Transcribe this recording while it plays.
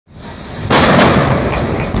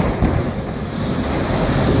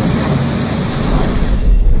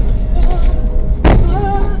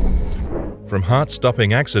From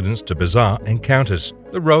heart-stopping accidents to bizarre encounters,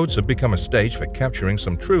 the roads have become a stage for capturing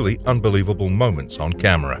some truly unbelievable moments on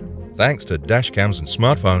camera. Thanks to dashcams and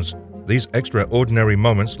smartphones, these extraordinary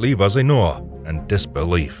moments leave us in awe and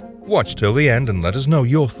disbelief. Watch till the end and let us know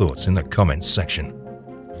your thoughts in the comments section.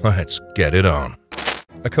 Let's get it on.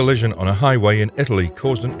 A collision on a highway in Italy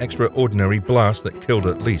caused an extraordinary blast that killed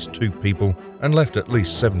at least 2 people and left at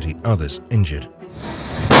least 70 others injured.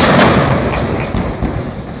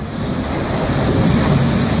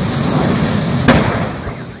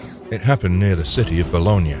 It happened near the city of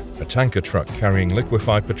Bologna. A tanker truck carrying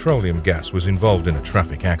liquefied petroleum gas was involved in a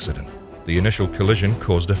traffic accident. The initial collision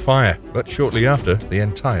caused a fire, but shortly after, the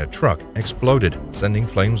entire truck exploded, sending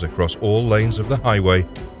flames across all lanes of the highway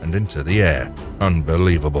and into the air.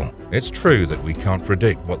 Unbelievable. It's true that we can't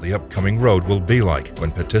predict what the upcoming road will be like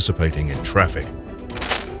when participating in traffic.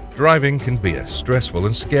 Driving can be a stressful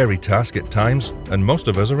and scary task at times, and most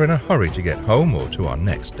of us are in a hurry to get home or to our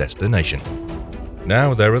next destination.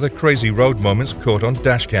 Now there are the crazy road moments caught on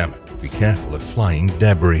dashcam. Be careful of flying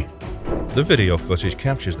debris. The video footage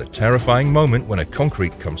captures the terrifying moment when a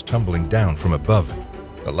concrete comes tumbling down from above.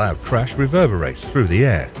 The loud crash reverberates through the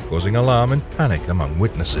air, causing alarm and panic among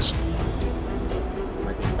witnesses.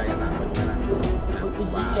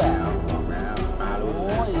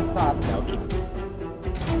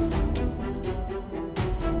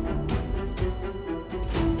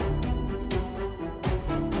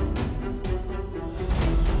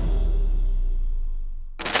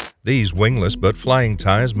 These wingless but flying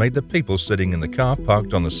tires made the people sitting in the car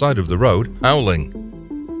parked on the side of the road howling.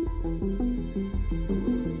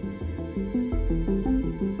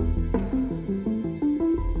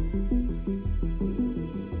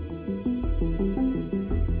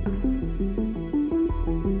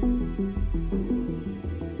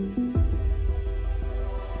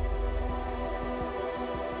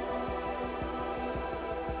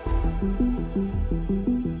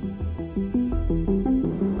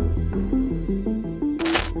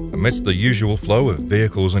 Amidst the usual flow of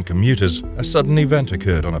vehicles and commuters, a sudden event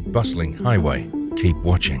occurred on a bustling highway. Keep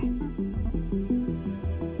watching.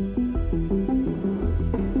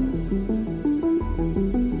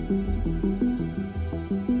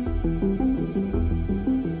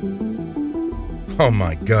 Oh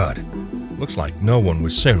my God! Looks like no one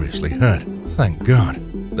was seriously hurt. Thank God.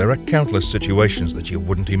 There are countless situations that you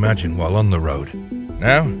wouldn't imagine while on the road.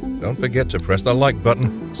 Now, don't forget to press the like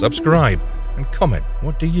button, subscribe, and comment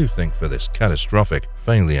what do you think for this catastrophic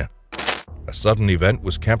failure. A sudden event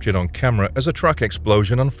was captured on camera as a truck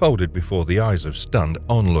explosion unfolded before the eyes of stunned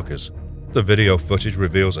onlookers. The video footage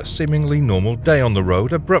reveals a seemingly normal day on the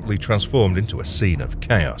road abruptly transformed into a scene of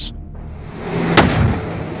chaos.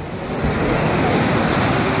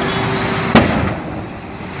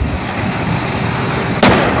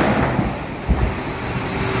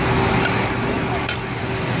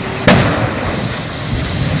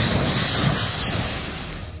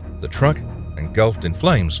 The truck, engulfed in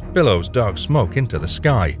flames, billows dark smoke into the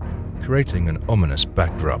sky, creating an ominous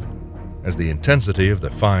backdrop. As the intensity of the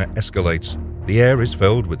fire escalates, the air is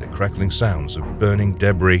filled with the crackling sounds of burning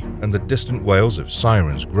debris and the distant wails of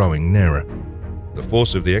sirens growing nearer. The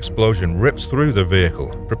force of the explosion rips through the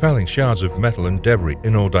vehicle, propelling shards of metal and debris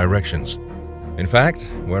in all directions. In fact,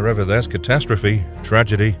 wherever there's catastrophe,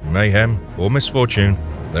 tragedy, mayhem, or misfortune,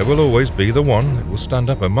 there will always be the one that will stand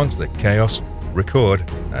up amongst the chaos, record,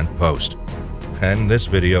 and post. And this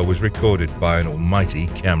video was recorded by an almighty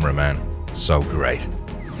cameraman. So great.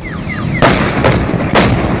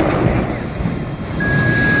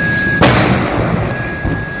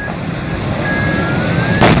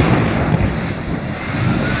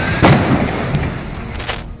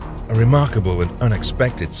 A remarkable and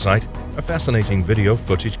unexpected sight, a fascinating video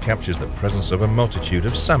footage captures the presence of a multitude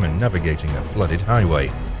of salmon navigating a flooded highway.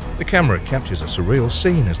 The camera captures a surreal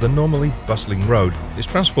scene as the normally bustling road is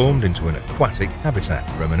transformed into an aquatic habitat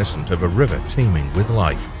reminiscent of a river teeming with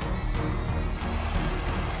life.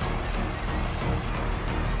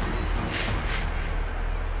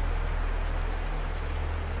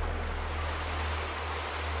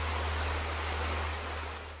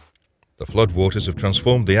 The floodwaters have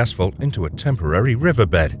transformed the asphalt into a temporary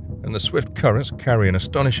riverbed, and the swift currents carry an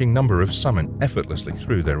astonishing number of salmon effortlessly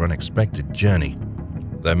through their unexpected journey.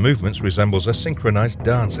 Their movements resembles a synchronized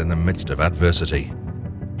dance in the midst of adversity.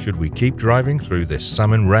 Should we keep driving through this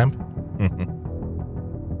salmon ramp?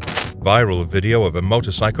 Viral video of a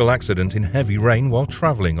motorcycle accident in heavy rain while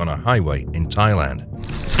traveling on a highway in Thailand.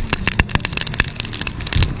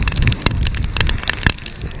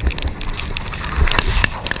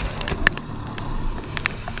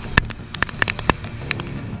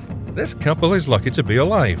 This couple is lucky to be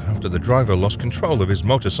alive after the driver lost control of his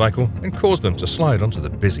motorcycle and caused them to slide onto the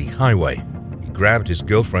busy highway. He grabbed his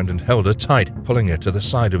girlfriend and held her tight, pulling her to the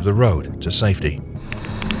side of the road to safety.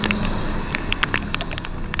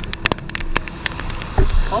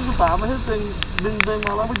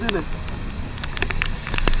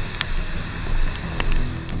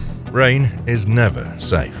 Rain is never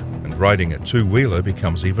safe, and riding a two-wheeler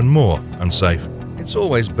becomes even more unsafe. It's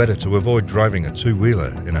always better to avoid driving a two-wheeler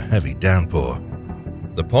in a heavy downpour.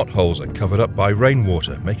 The potholes are covered up by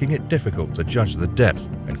rainwater, making it difficult to judge the depth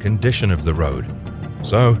and condition of the road.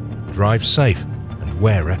 So, drive safe and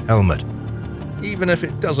wear a helmet. Even if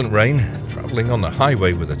it doesn't rain, traveling on the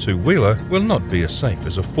highway with a two-wheeler will not be as safe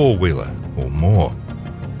as a four-wheeler or more.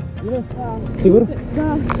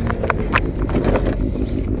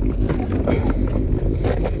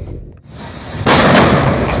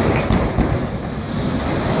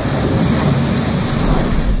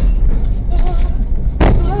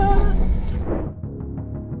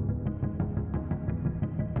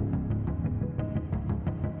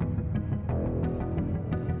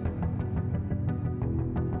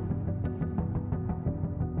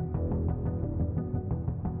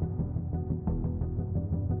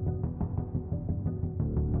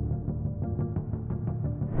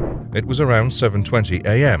 It was around 7:20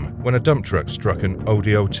 a.m. when a dump truck struck an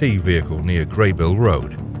ODOT vehicle near Graybill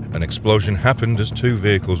Road. An explosion happened as two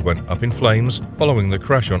vehicles went up in flames following the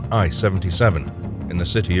crash on I-77 in the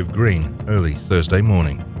city of Greene early Thursday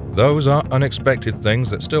morning. Those are unexpected things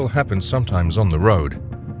that still happen sometimes on the road,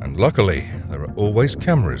 and luckily there are always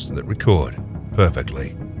cameras that record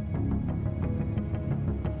perfectly.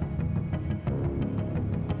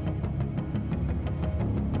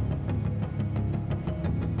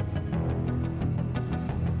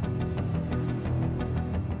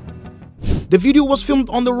 The video was filmed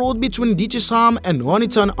on the road between Ditchisam and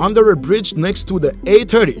Nuneaton under a bridge next to the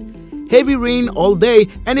A30. Heavy rain all day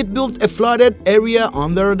and it built a flooded area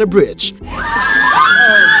under the bridge.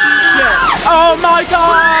 Oh my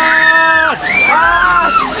god!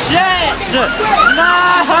 Ah shit!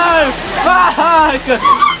 No! Fuck!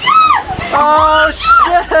 Oh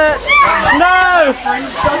shit! No!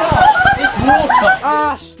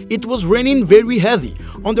 It was raining very heavy.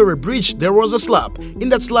 Under a bridge there was a slab. In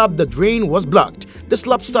that slab the drain was blocked. The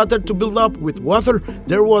slab started to build up with water.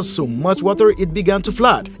 There was so much water it began to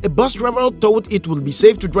flood. A bus driver thought it would be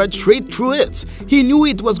safe to drive straight through it. He knew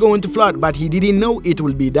it was going to flood, but he didn't know it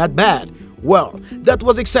would be that bad. Well, that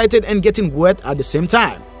was excited and getting wet at the same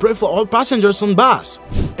time. Pray for all passengers on bus.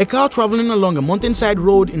 A car traveling along a mountainside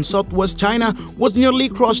road in southwest China was nearly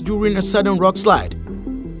crushed during a sudden rock slide.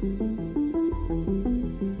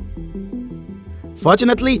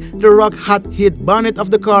 Fortunately, the rock had hit bonnet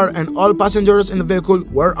of the car and all passengers in the vehicle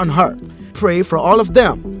were unhurt. Pray for all of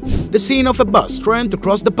them. The scene of a bus trying to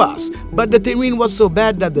cross the pass, but the terrain was so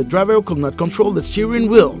bad that the driver could not control the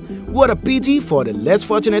steering wheel. What a pity for the less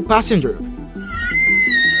fortunate passenger.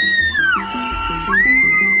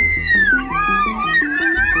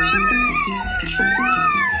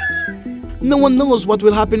 No one knows what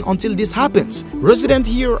will happen until this happens. Residents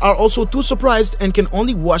here are also too surprised and can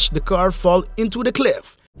only watch the car fall into the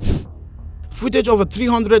cliff. Footage of a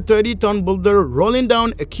 330-ton boulder rolling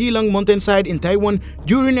down a Keelung mountainside in Taiwan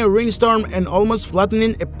during a rainstorm and almost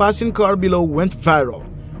flattening a passing car below went viral.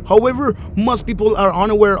 However, most people are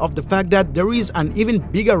unaware of the fact that there is an even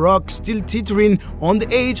bigger rock still teetering on the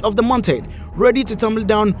edge of the mountain, ready to tumble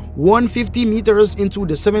down 150 meters into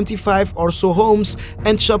the 75 or so homes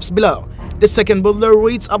and shops below. The second boulder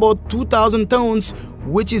weighs about 2,000 tons,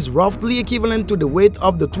 which is roughly equivalent to the weight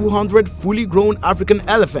of the 200 fully grown African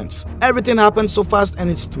elephants. Everything happens so fast and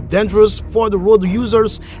it's too dangerous for the road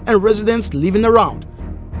users and residents living around.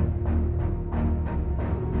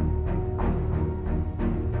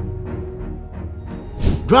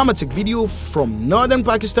 Dramatic video from northern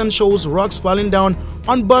Pakistan shows rocks falling down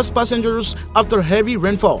on bus passengers after heavy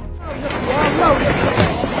rainfall.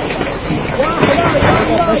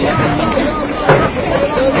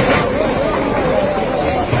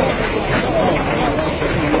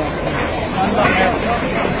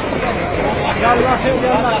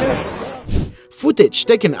 Footage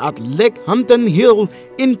taken at Lake Hampton Hill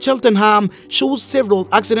in Cheltenham shows several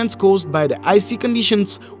accidents caused by the icy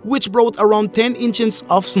conditions, which brought around 10 inches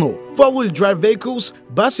of snow. Four-wheel drive vehicles,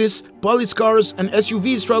 buses, police cars and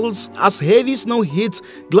SUVs struggles as heavy snow hits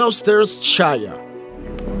Gloucestershire.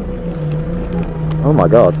 Oh my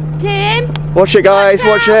god. Tim! Watch it guys,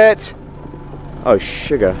 watch it! Oh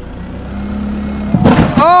sugar.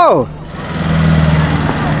 Oh!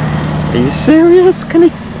 Are you serious? Can he...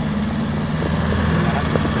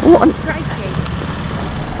 What?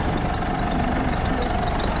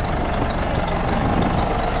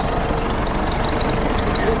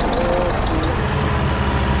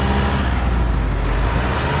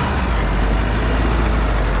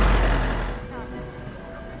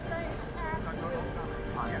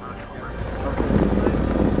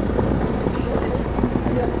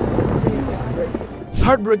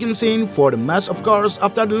 heartbreaking scene for the mass of cars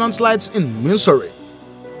after the landslides in Missouri.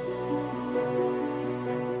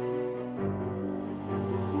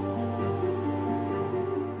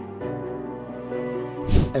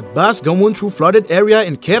 A bus going through flooded area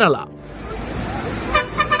in Kerala.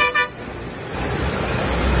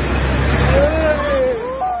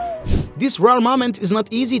 This rare moment is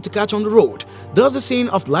not easy to catch on the road. Does the scene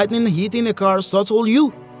of lightning hitting a car startle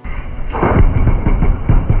you?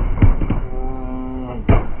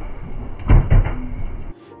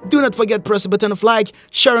 Do not forget press the button of like,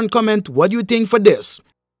 share and comment what you think for this.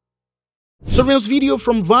 Surveillance video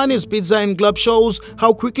from Vani's Pizza and Club shows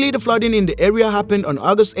how quickly the flooding in the area happened on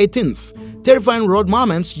August 18th. Terrifying road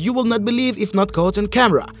moments you will not believe if not caught on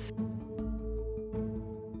camera.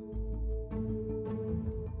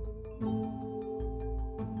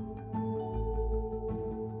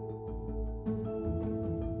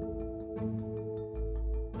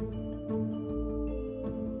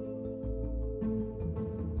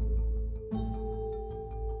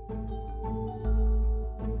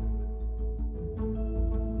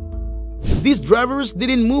 These drivers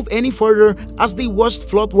didn't move any further as they watched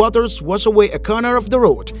floodwaters wash away a corner of the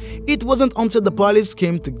road. It wasn't until the police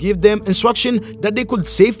came to give them instruction that they could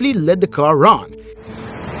safely let the car run.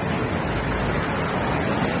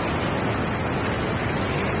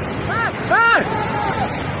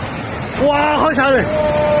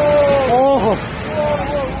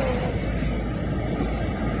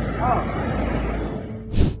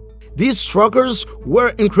 These truckers were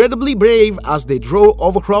incredibly brave as they drove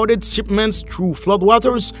overcrowded shipments through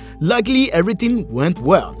floodwaters. Luckily, everything went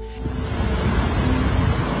well.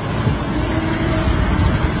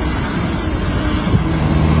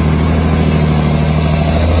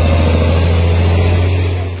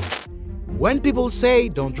 When people say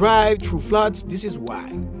don't drive through floods, this is why.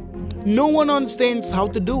 No one understands how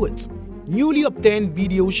to do it. Newly obtained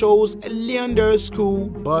video shows a Leander school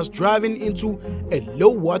bus driving into a low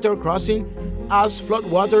water crossing as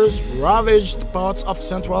floodwaters ravaged parts of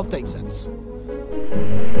central Texas.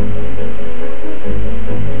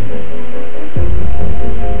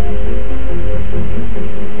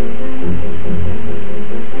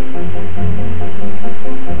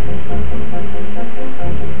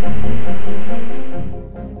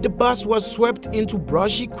 The bus was swept into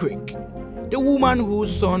Brushy Creek. The woman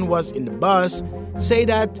whose son was in the bus said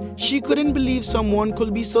that she couldn't believe someone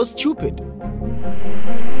could be so stupid.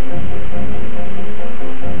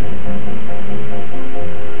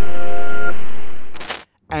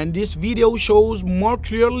 And this video shows more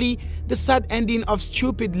clearly the sad ending of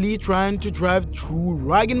stupidly trying to drive through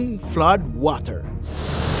raging flood water.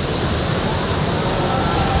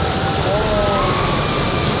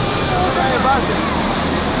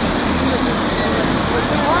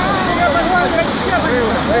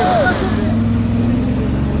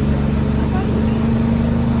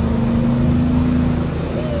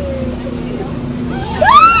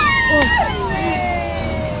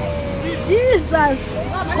 Jesus!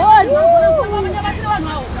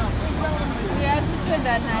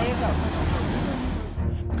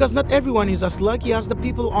 Because not everyone is as lucky as the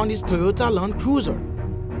people on this Toyota Land Cruiser.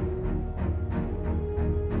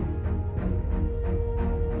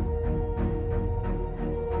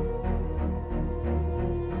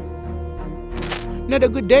 Not a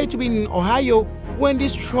good day to be in Ohio when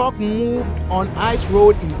this truck moved on ice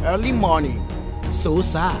road in early morning. So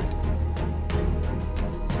sad.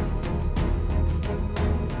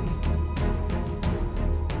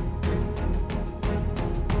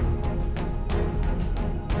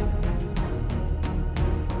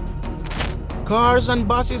 Cars and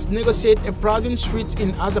buses negotiate a frozen street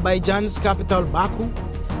in Azerbaijan's capital Baku,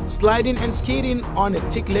 sliding and skating on a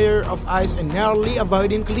thick layer of ice and narrowly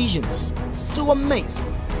avoiding collisions. So amazing!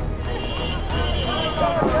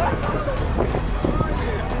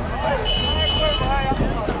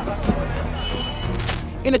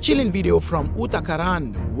 In a chilling video from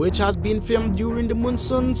Uttarakhand, which has been filmed during the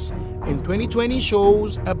monsoons in 2020,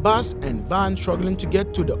 shows a bus and van struggling to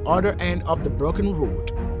get to the other end of the broken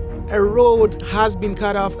road. A road has been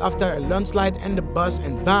cut off after a landslide and the bus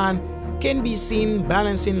and van can be seen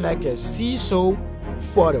balancing like a seesaw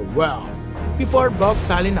for a while before both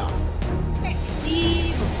falling off.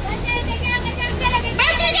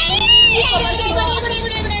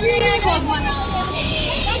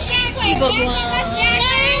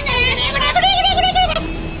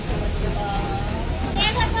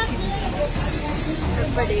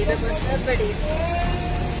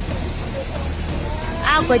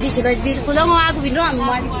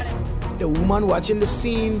 The woman watching the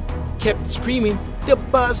scene kept screaming, "The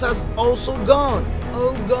bus has also gone!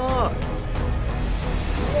 Oh God!"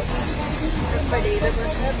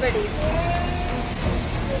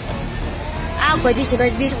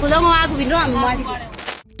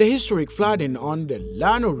 The historic flooding on the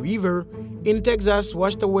Llano River in Texas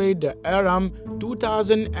washed away the Aram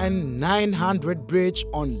 2,900 bridge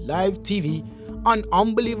on live TV, an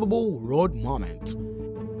unbelievable road moment.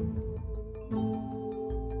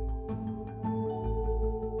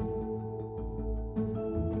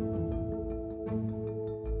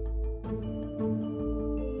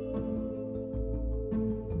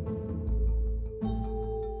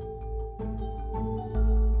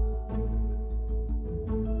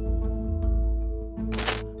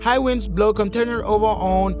 High winds blow container over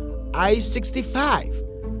on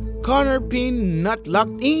I-65. Corner pin not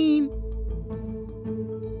locked in.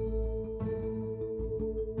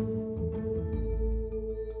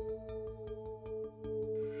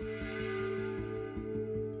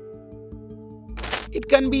 It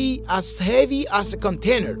can be as heavy as a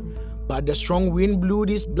container, but the strong wind blew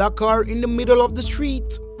this black car in the middle of the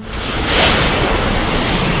street.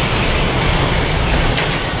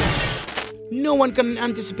 No one can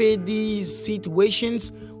anticipate these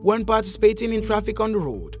situations when participating in traffic on the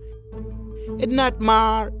road. A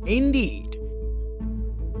nightmare indeed.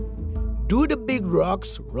 Do the big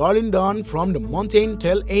rocks rolling down from the mountain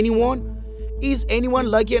tell anyone? Is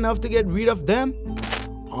anyone lucky enough to get rid of them?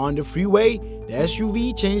 On the freeway, the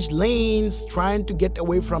SUV changed lanes trying to get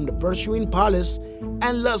away from the pursuing police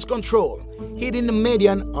and lost control, hitting the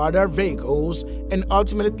median other vehicles and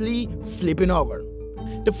ultimately flipping over.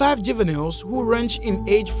 The 5 juveniles, who range in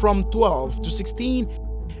age from 12 to 16,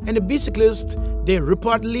 and the bicyclist they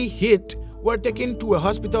reportedly hit were taken to a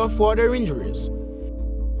hospital for their injuries.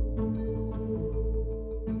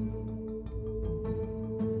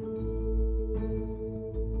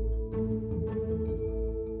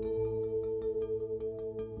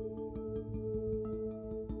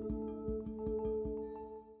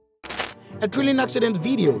 A thrilling accident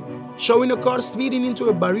video showing a car speeding into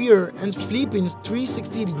a barrier and flipping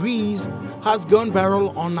 360 degrees has gone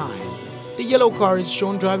viral online. The yellow car is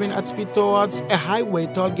shown driving at speed towards a highway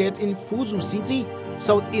toll gate in Fuzhou City,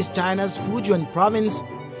 southeast China's Fujian province,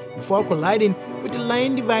 before colliding with a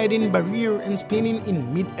lane dividing barrier and spinning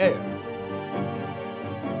in mid-air.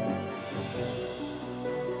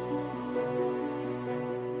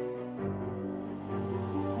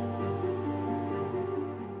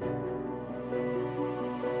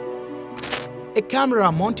 A camera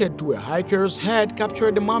mounted to a hiker's head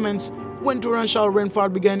captured the moments when torrential rainfall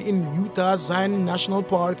began in Utah's Zion National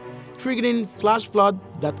Park, triggering flash flood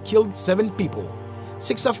that killed 7 people,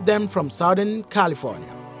 6 of them from Southern California.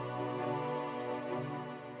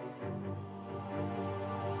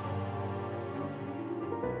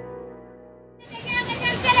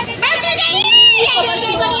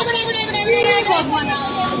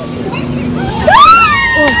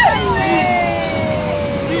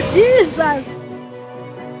 Jesus!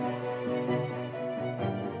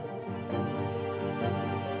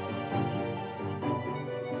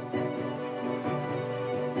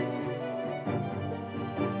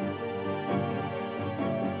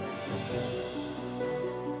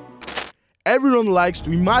 Everyone likes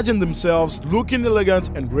to imagine themselves looking elegant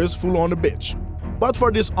and graceful on the beach. But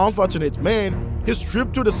for this unfortunate man, his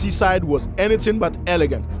trip to the seaside was anything but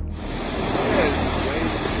elegant.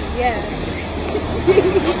 Yes.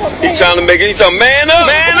 He trying to make it, he trying, man up!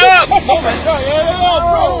 Man up!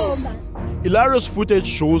 Oh, Hilarious footage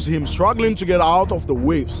shows him struggling to get out of the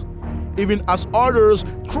waves, even as others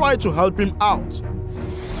try to help him out.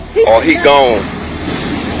 Oh, he gone.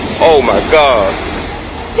 Oh my God.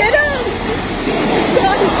 get him!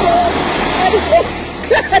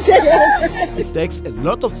 It takes a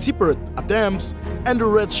lot of separate attempts, and the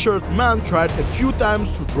red shirt man tried a few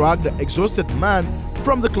times to drag the exhausted man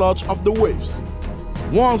from the clutch of the waves.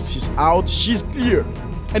 Once he's out, she's clear,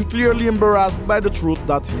 and clearly embarrassed by the truth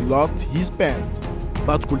that he lost his pants,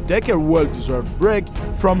 but could take a well-deserved break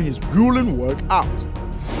from his grueling workout.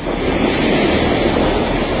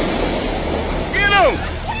 Get him!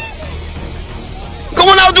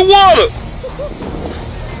 Going out the water!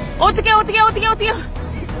 어떡해.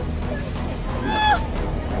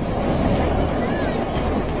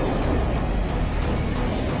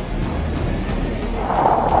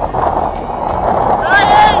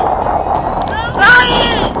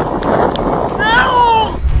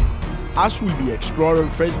 As the explorer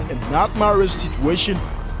faced a nightmarish situation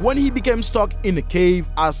when he became stuck in a cave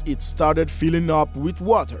as it started filling up with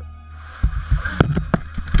water.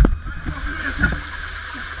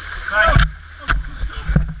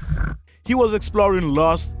 He was exploring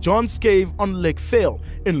Lost John's Cave on Lake Fale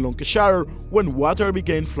in Lancashire when water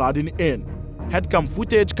began flooding in. Headcam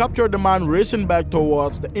footage captured the man racing back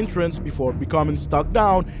towards the entrance before becoming stuck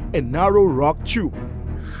down a narrow rock tube.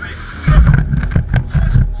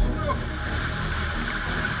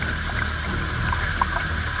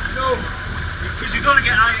 Because you've got to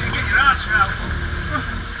get out and get your ass out.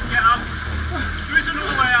 Get up. There is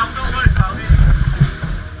another way out, don't worry about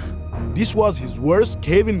it. This was his worst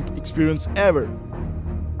caving experience ever.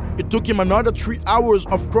 It took him another 3 hours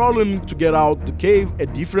of crawling to get out the cave a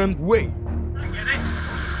different way. Get it?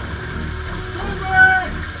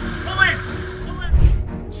 Pull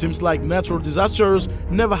in! Seems like natural disasters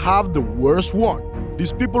never have the worst one.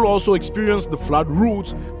 These people also experienced the flood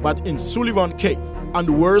routes, but in Sullivan Cave. And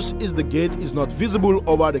the worst is the gate is not visible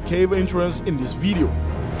over the cave entrance in this video.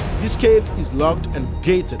 This cave is locked and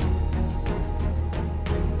gated.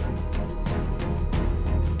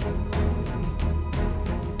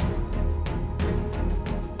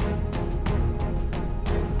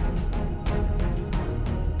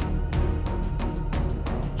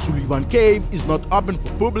 Sullivan Cave is not open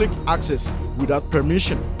for public access without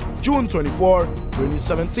permission. June 24,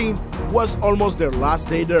 2017 was almost their last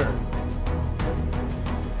day there.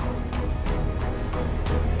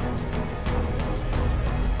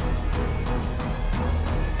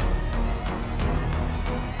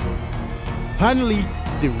 Finally,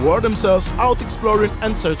 they wore themselves out exploring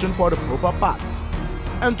and searching for the proper paths.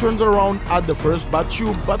 And turns around at the first bad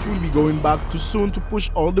tube, but will be going back too soon to push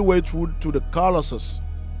all the way through to the Colossus.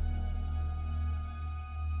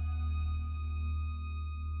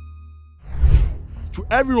 To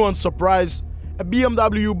everyone's surprise, a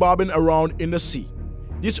BMW bobbing around in the sea.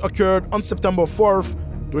 This occurred on September 4th,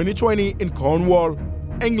 2020 in Cornwall,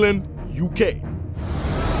 England, UK.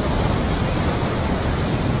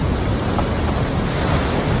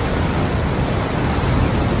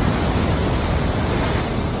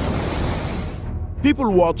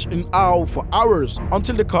 People watched in awe for hours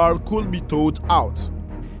until the car could be towed out.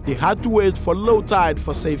 They had to wait for low tide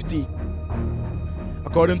for safety.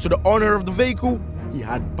 According to the owner of the vehicle, he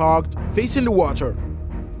had parked facing the water,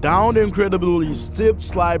 down the incredibly steep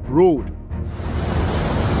slip road.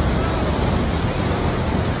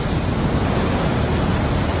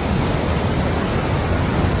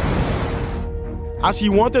 As he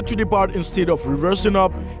wanted to depart instead of reversing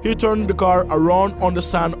up, he turned the car around on the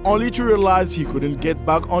sand only to realize he couldn't get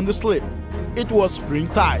back on the slip. It was spring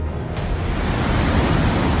tides.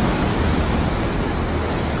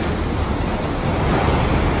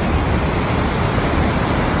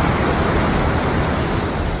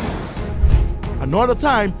 Another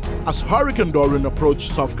time, as Hurricane Dorian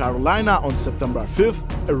approached South Carolina on September 5th,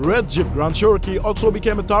 a red Jeep Grand Cherokee also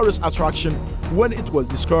became a tourist attraction when it was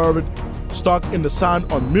discovered stuck in the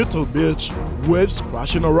sand on Myrtle Beach, waves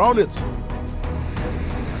crashing around it.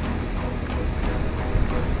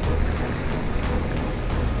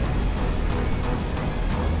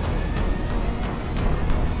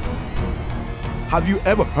 Have you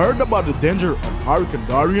ever heard about the danger of Hurricane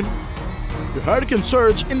Dorian? The hurricane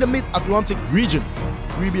surge in the mid-Atlantic region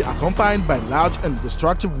will be accompanied by large and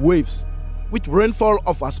destructive waves, with rainfall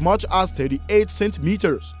of as much as 38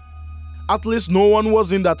 centimeters. At least no one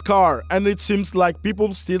was in that car, and it seems like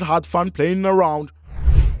people still had fun playing around.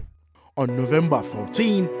 On November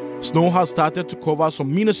 14, snow has started to cover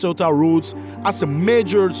some Minnesota roads as a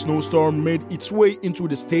major snowstorm made its way into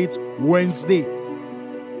the state Wednesday.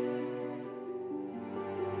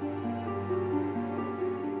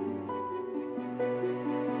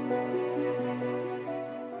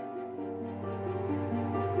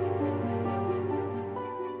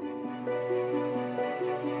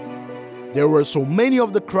 There were so many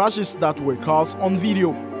of the crashes that were caught on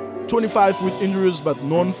video, 25 with injuries but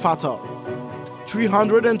none fatal,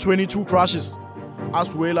 322 crashes,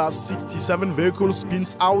 as well as 67 vehicle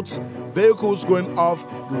spins out, vehicles going off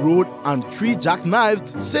the road and 3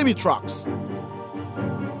 jackknifed semi-trucks.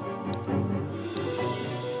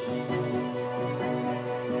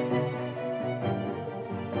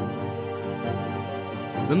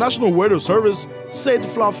 The National Weather Service said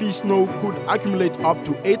fluffy snow could accumulate up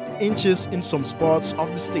to 8 inches in some spots of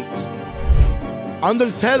the state.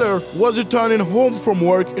 Andel Taylor was returning home from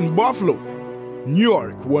work in Buffalo, New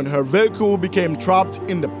York, when her vehicle became trapped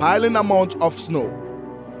in the piling amount of snow.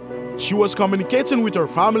 She was communicating with her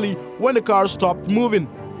family when the car stopped moving,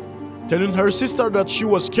 telling her sister that she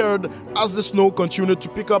was scared as the snow continued to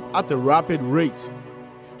pick up at a rapid rate.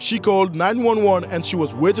 She called 911 and she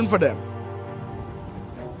was waiting for them.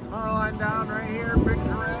 Power line down right here, big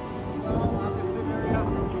giraffes as well, obviously area,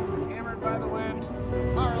 hammered by the wind.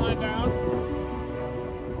 Power line down.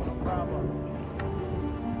 No problem.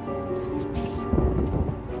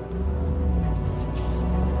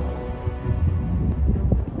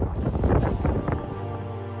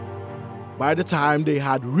 By the time they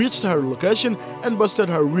had reached her location and busted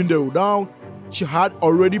her window down, she had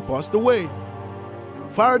already passed away.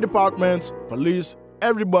 Fire departments, police,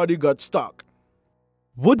 everybody got stuck.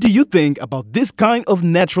 What do you think about this kind of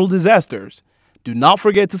natural disasters? Do not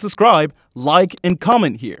forget to subscribe, like, and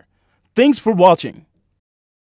comment here. Thanks for watching.